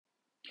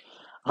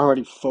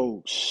Alrighty,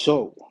 folks.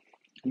 So,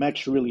 I'm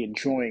actually really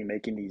enjoying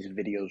making these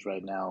videos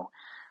right now.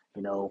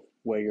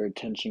 Where your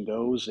attention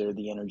goes, there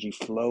the energy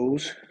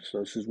flows. So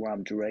this is where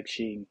I'm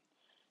directing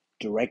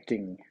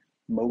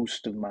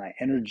most of my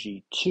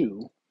energy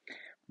to.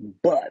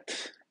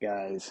 But,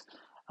 guys,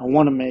 I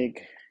want to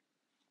make,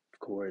 of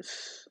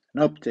course,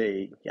 an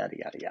update, yada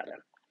yada yada.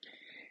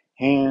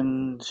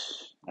 And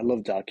I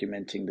love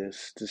documenting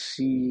this to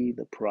see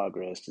the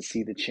progress, to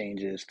see the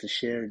changes, to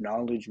share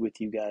knowledge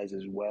with you guys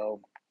as well,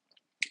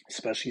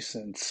 especially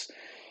since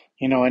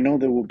I know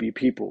there will be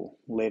people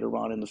later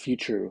on in the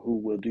future who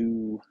will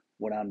do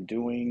what I'm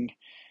doing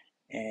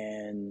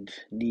and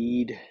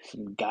need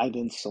some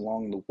guidance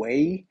along the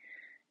way.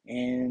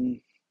 And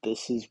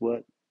this is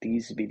what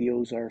these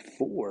videos are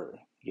for.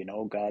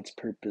 God's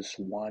Purpose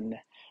 1.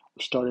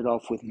 We started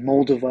off with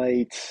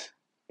Moldavite.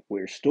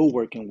 We're still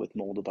working with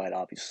Moldavite,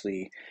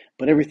 obviously,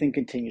 but everything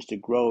continues to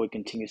grow, it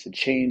continues to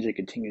change, it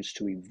continues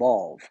to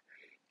evolve.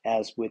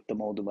 As with the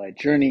Moldavite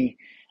journey,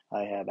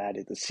 I have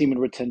added the semen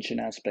retention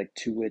aspect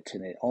to it,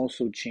 and it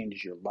also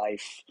changes your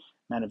life,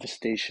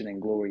 manifestation,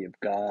 and glory of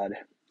God.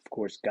 Of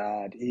course,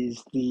 God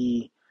is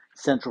the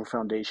central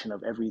foundation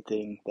of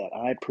everything that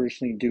I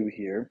personally do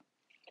here.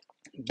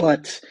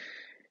 But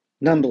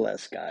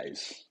nonetheless,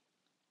 guys,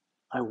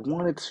 I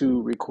wanted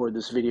to record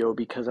this video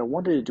because I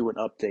wanted to do an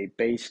update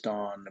based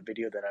on a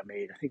video that I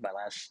made. I think my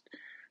last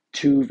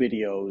two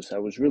videos, I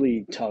was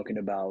really talking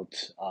about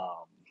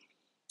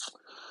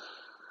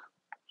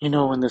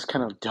in this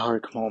kind of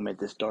dark moment,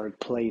 this dark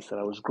place that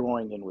I was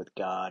growing in with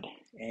God.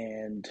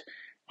 And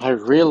I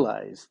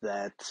realized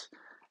that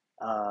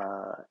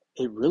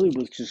it really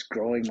was just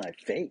growing my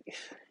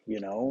faith.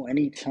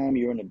 Anytime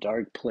you're in a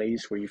dark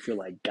place where you feel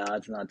like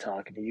God's not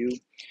talking to you,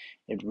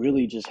 it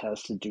really just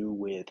has to do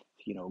with,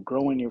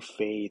 growing your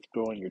faith,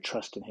 growing your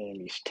trust in Him.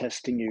 He's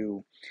testing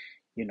you.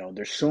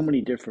 There's so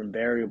many different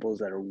variables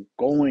that are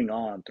going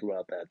on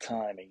throughout that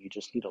time, and you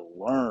just need to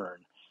learn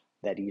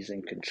that He's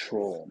in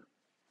control.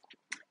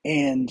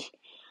 And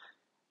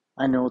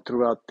I know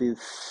throughout this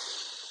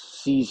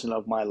season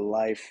of my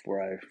life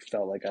where I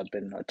felt like I've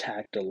been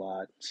attacked a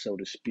lot, so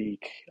to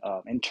speak,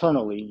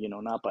 internally,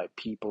 not by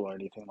people or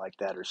anything like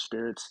that or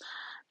spirits,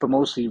 but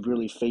mostly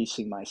really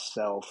facing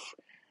myself.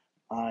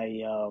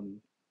 I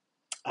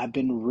I've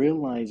been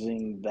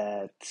realizing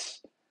that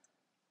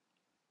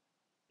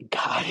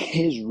God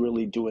is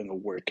really doing a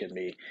work in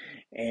me.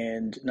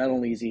 And not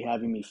only is He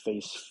having me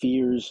face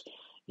fears,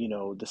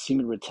 the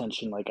semen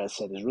retention, like I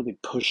said, is really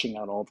pushing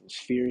out all those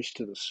fears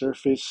to the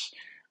surface.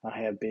 I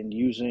have been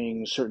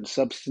using certain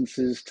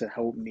substances to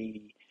help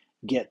me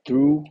get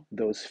through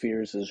those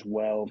fears as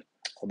well.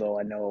 Although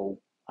I know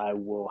I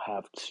will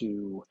have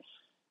to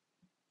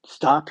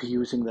stop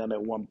using them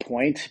at one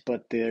point,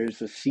 but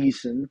there's a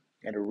season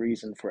and a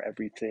reason for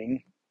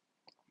everything.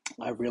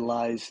 I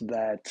realized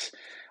that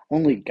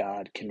only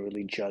God can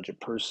really judge a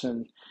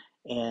person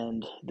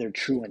and their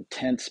true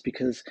intents,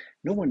 because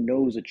no one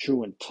knows the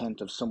true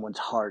intent of someone's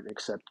heart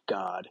except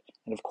God.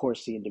 And of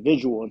course, the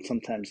individual, and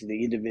sometimes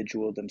the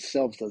individual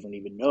themselves doesn't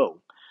even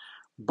know.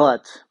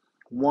 But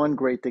one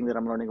great thing that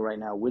I'm learning right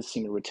now with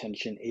semen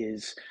retention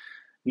is,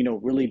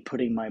 really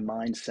putting my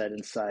mindset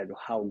inside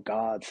how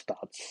God's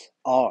thoughts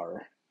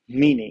are.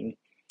 Meaning,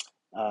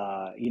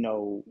 uh, you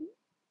know,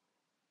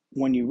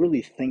 when you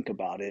really think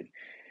about it,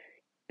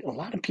 a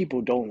lot of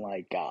people don't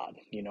like God,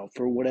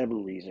 for whatever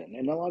reason,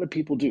 and a lot of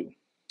people do.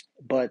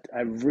 But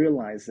I've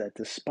realized that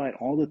despite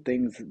all the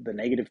things, the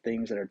negative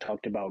things that are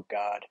talked about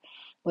God,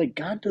 like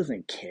God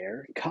doesn't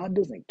care. God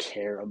doesn't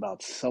care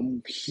about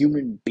some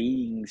human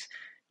being's,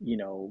 you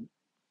know,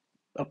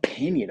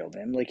 opinion of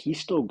Him. Like He's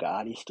still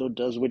God. He still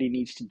does what He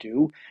needs to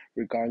do,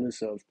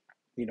 regardless of,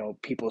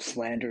 people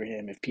slander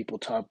Him, if people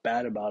talk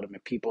bad about Him,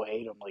 if people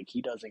hate Him. Like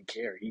He doesn't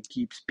care. He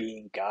keeps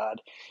being God.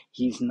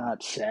 He's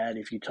not sad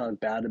if you talk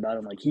bad about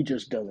Him. Like He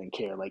just doesn't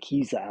care. Like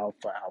He's the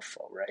alpha,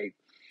 right?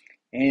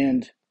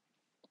 And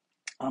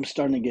I'm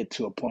starting to get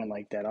to a point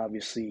like that.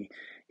 Obviously,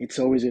 it's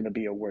always going to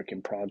be a work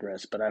in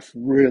progress, but I've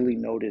really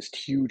noticed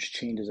huge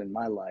changes in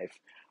my life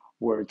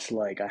where it's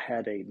like I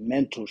had a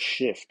mental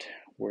shift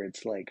where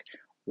it's like,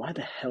 why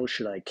the hell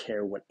should I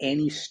care what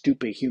any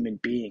stupid human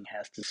being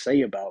has to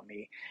say about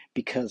me?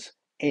 Because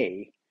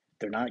A,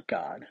 they're not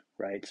God,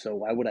 right? So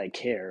why would I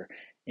care?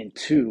 And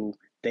two,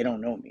 they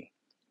don't know me,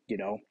 you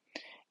know?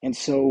 And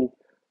so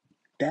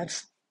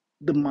that's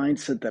the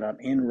mindset that I'm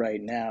in right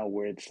now,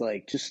 where it's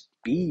like, just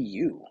be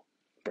you,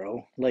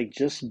 bro. Like,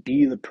 just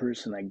be the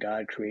person that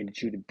God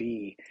created you to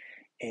be.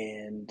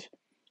 And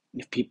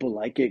if people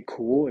like it,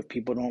 cool. If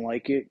people don't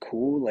like it,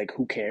 cool. Like,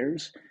 who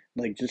cares?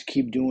 Like, just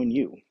keep doing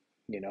you.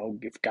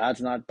 If God's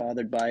not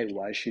bothered by it,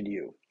 why should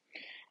you?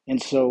 And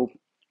so,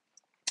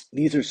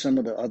 these are some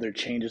of the other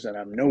changes that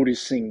I'm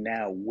noticing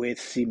now with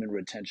semen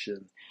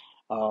retention.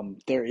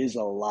 There is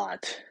a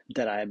lot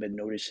that I've been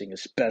noticing,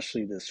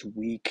 especially this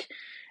week.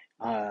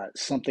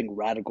 Something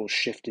radical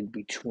shifted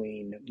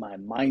between my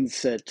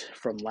mindset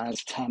from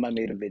last time I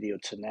made a video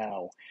to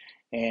now.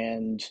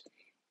 And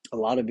a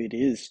lot of it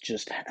is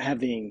just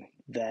having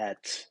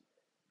that.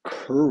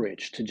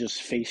 courage to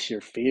just face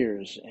your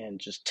fears and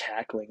just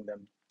tackling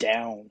them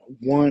down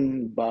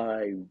one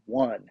by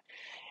one.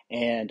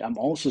 And I'm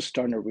also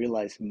starting to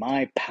realize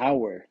my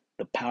power,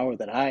 the power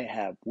that I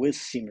have with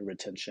semen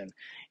retention.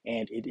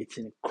 And it's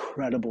an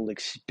incredible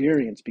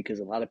experience because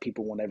a lot of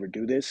people won't ever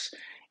do this.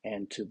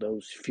 And to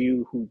those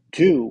few who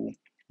do,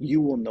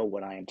 you will know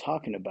what I am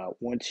talking about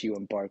once you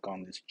embark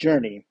on this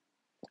journey,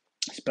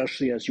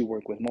 especially as you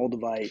work with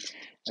Moldavite,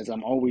 as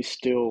I'm always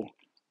still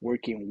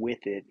working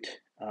with it.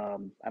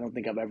 I don't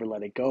think I've ever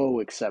let it go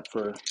except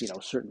for,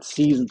 certain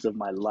seasons of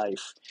my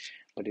life.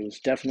 But it was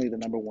definitely the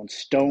number one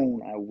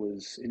stone I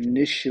was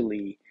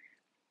initially,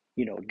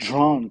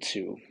 drawn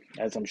to,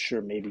 as I'm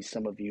sure maybe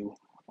some of you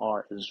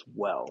are as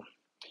well.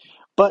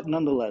 But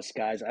nonetheless,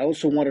 guys, I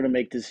also wanted to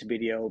make this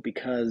video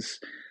because,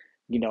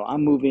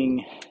 I'm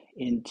moving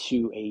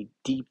into a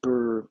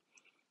deeper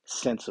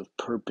sense of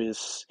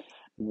purpose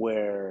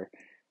where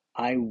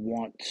I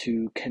want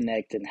to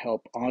connect and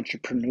help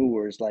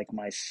entrepreneurs like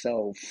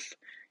myself,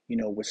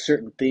 with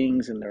certain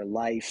things in their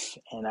life.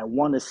 And I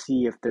want to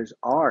see if there's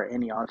are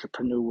any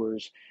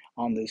entrepreneurs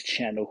on this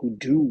channel who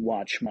do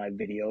watch my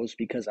videos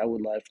because I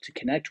would love to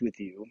connect with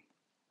you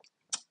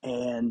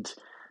and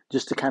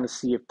just to kind of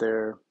see if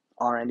there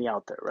are any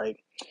out there, right?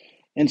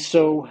 And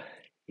so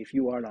if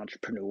you are an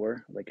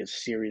entrepreneur, like a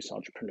serious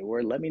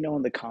entrepreneur, let me know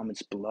in the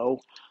comments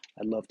below.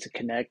 I'd love to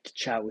connect,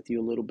 chat with you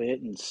a little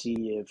bit and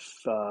see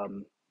if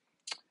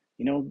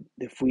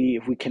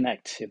we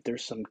connect, if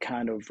there's some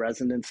kind of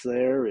resonance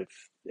there, if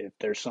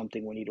there's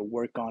something we need to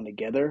work on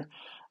together.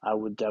 I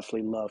would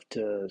definitely love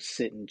to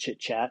sit and chit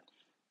chat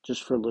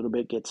just for a little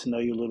bit, get to know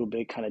you a little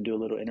bit, kind of do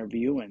a little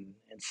interview and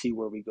see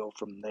where we go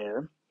from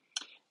there.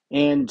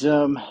 And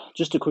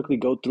just to quickly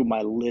go through my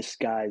list,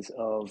 guys,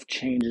 of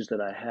changes that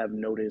I have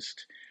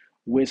noticed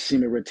with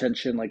semen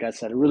retention. Like I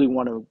said, I really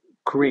want to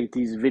create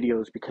these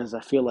videos because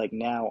I feel like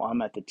now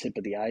I'm at the tip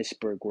of the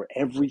iceberg where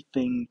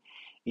everything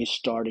is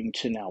starting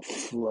to now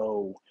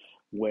flow.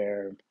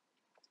 Where,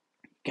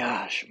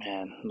 gosh,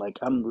 man, like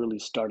I'm really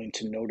starting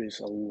to notice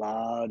a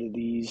lot of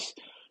these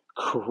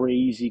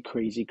crazy,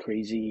 crazy,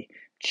 crazy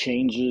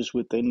changes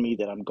within me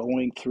that I'm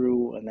going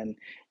through, and then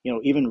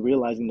even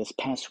realizing this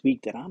past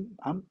week that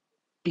I'm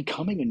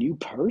becoming a new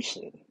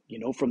person,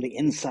 from the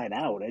inside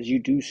out. As you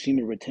do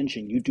semen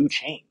retention, you do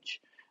change,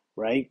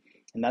 right?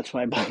 And that's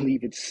why I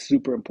believe it's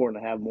super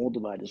important to have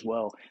Moldavite as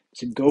well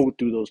to go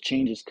through those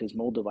changes because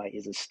Moldavite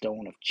is a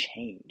stone of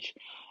change.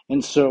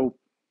 And so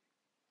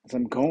as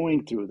I'm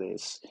going through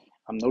this,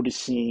 I'm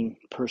noticing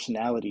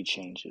personality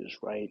changes,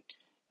 right?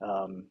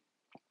 Um,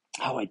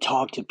 how I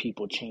talk to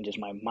people changes.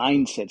 My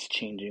mindset's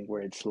changing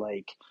where it's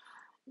like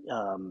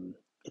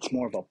it's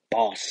more of a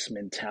boss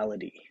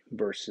mentality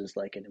versus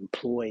like an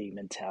employee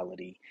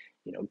mentality.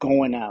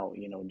 Going out,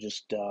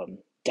 just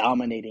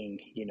dominating,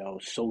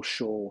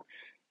 social,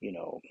 you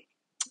know,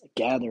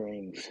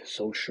 gatherings,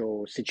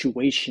 social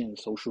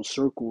situations, social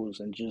circles,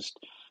 and just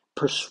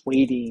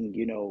persuading,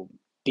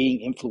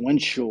 being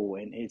influential.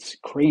 And it's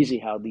crazy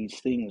how these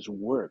things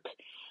work.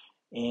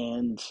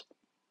 And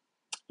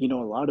a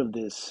lot of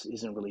this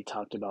isn't really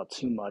talked about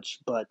too much,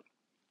 but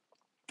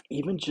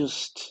even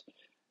just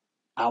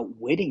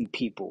outwitting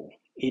people,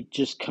 it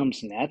just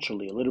comes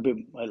naturally, a little bit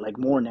like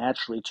more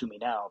naturally to me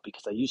now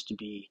because I used to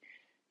be,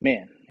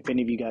 man, if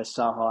any of you guys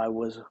saw how I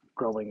was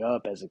growing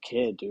up as a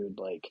kid, dude,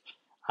 like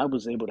I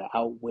was able to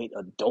outwit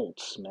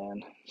adults,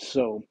 man.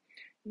 So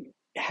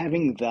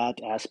having that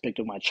aspect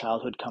of my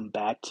childhood come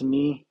back to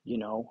me,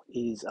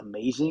 is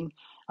amazing.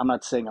 I'm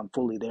not saying I'm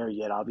fully there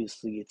yet.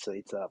 Obviously, it's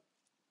a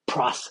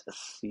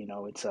process,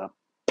 it's a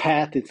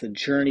path, it's a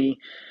journey,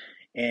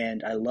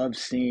 and I love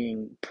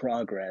seeing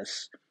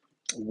progress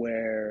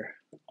where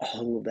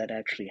all of that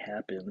actually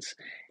happens.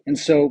 And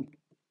so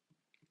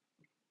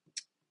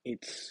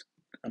it's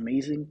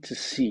amazing to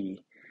see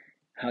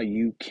how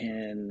you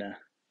can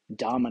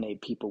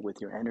dominate people with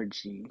your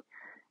energy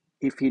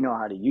if you know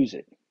how to use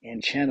it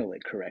and channel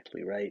it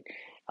correctly, right?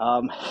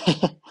 Um,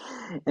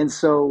 and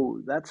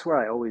so that's where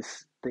I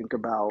always think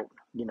about,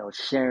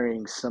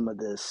 sharing some of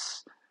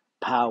this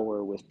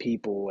power with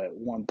people at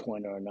one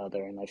point or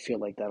another. And I feel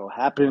like that'll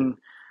happen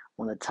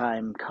when the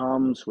time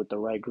comes with the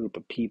right group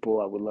of people.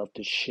 I would love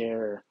to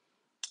share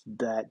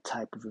that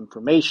type of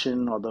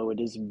information, although it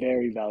is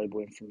very valuable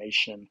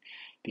information.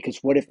 Because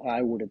what if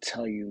I were to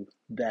tell you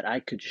that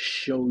I could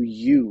show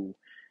you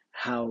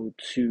how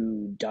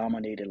to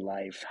dominate in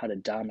life, how to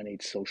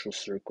dominate social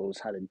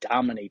circles, how to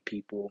dominate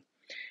people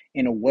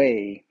in a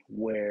way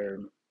where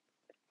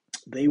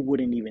they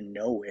wouldn't even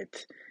know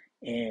it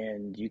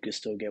and you could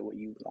still get what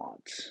you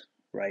want,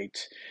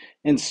 right?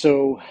 And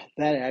so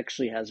that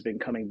actually has been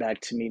coming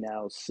back to me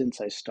now since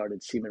I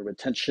started semen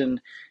retention.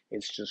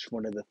 It's just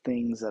one of the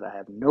things that I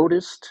have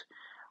noticed,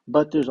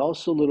 but there's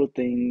also little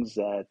things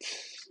that,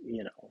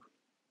 you know,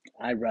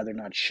 I'd rather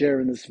not share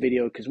in this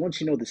video because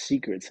once you know the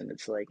secrets and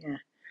it's like,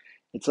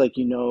 it's like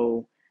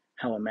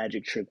how a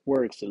magic trick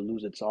works, it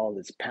loses all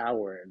its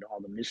power and all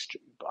the mystery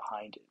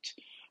behind it.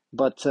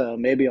 But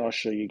maybe I'll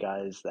show you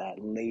guys that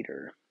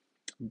later.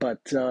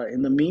 But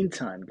in the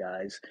meantime,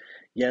 guys,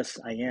 yes,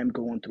 I am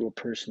going through a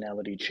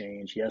personality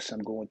change. Yes,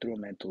 I'm going through a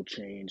mental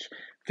change.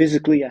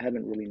 Physically, I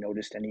haven't really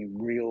noticed any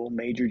real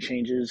major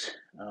changes.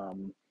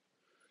 Um,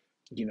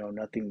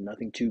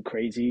 nothing too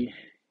crazy.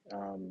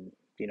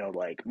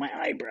 Like my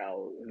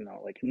eyebrow,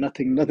 like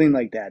nothing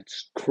like that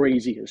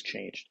crazy has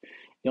changed.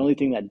 The only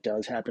thing that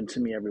does happen to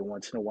me every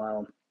once in a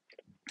while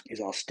is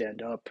I'll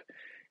stand up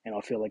and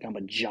I'll feel like I'm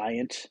a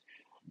giant,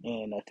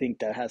 and I think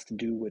that has to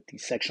do with the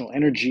sexual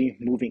energy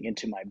moving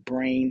into my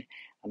brain.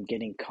 I'm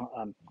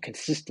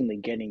consistently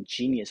getting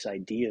genius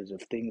ideas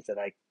of things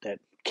that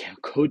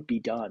could be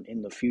done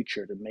in the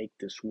future to make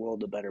this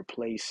world a better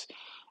place,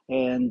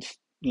 and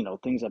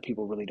things that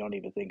people really don't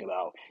even think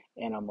about.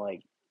 And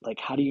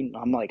how do you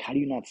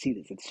not see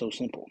this? It's so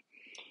simple.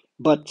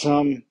 But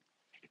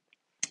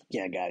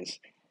yeah, guys,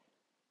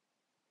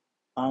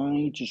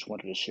 I just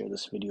wanted to share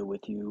this video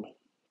with you.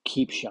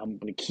 I'm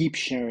going to keep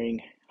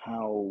sharing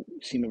how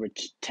semen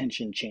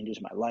retention changes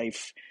my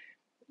life,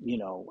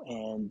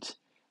 and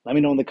let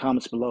me know in the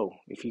comments below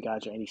if you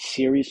guys are any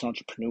serious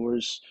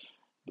entrepreneurs.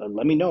 But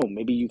let me know.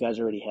 Maybe you guys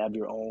already have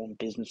your own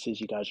businesses.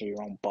 You guys are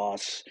your own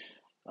boss.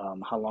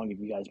 How long have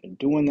you guys been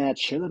doing that?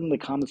 Share that in the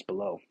comments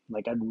below.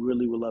 Like, I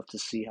really would love to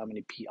see how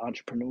many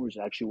entrepreneurs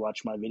actually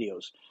watch my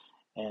videos.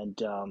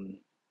 And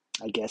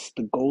I guess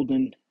the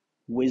golden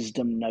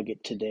wisdom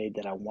nugget today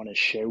that I want to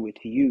share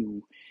with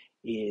you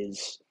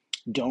is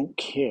don't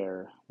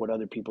care what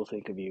other people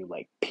think of you,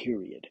 like,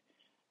 period.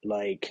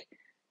 Like,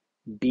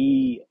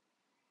 be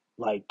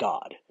like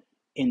God,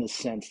 in the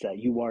sense that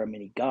you are a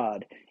mini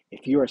God.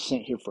 If you are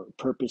sent here for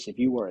a purpose, if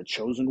you are a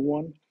chosen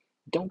one,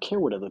 don't care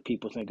what other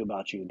people think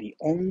about you. The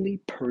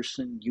only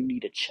person you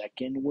need to check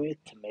in with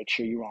to make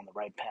sure you're on the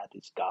right path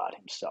is God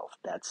Himself.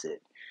 That's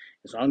it.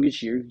 As long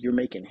as you're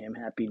making Him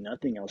happy,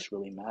 nothing else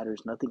really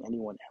matters. Nothing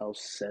anyone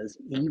else says,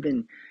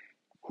 even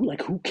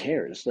who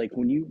cares? Like,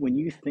 when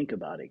you think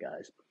about it,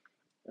 guys,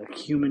 a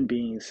human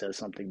being says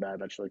something bad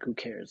about you, like, who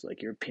cares?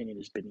 Like, your opinion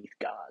is beneath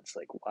God's.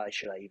 Like, why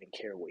should I even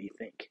care what you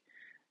think?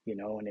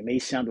 And it may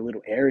sound a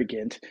little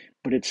arrogant,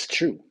 but it's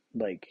true.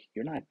 Like,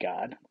 you're not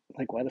God.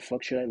 Like, why the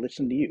fuck should I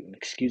listen to you?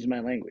 Excuse my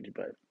language,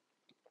 but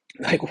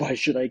like, why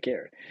should I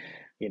care?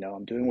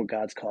 I'm doing what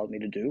God's called me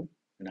to do,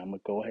 and I'm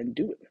gonna go ahead and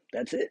do it.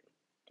 That's it.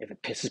 If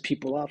it pisses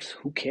people off,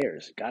 who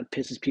cares? God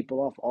pisses people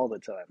off all the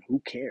time.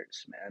 Who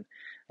cares, man?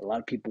 A lot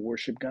of people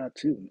worship God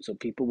too, so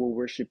people will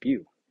worship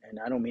you. And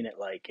I don't mean it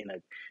like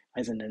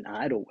as in an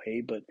idol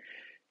way, but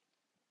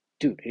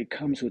dude, it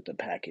comes with the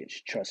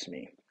package. Trust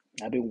me.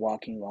 I've been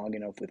walking long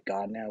enough with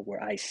God now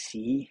where I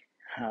see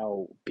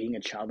how being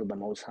a child of the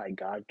Most High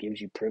God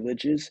gives you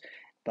privileges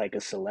like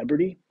a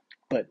celebrity,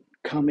 but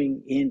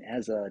coming in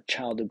as a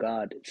child of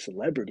God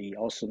celebrity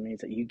also means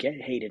that you get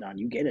hated on,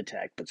 you get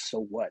attacked, but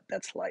so what?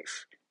 That's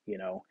life, you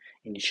know?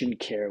 And you shouldn't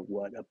care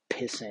what a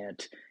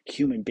pissant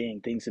human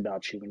being thinks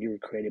about you when you were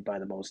created by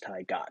the Most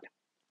High God.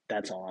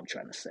 That's all I'm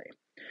trying to say.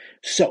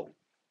 So,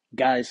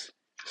 guys,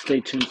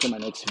 stay tuned for my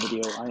next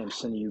video. I am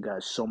sending you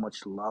guys so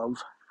much love.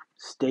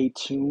 Stay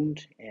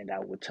tuned, and I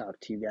will talk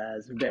to you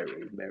guys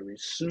very, very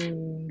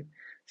soon.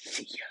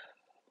 See ya.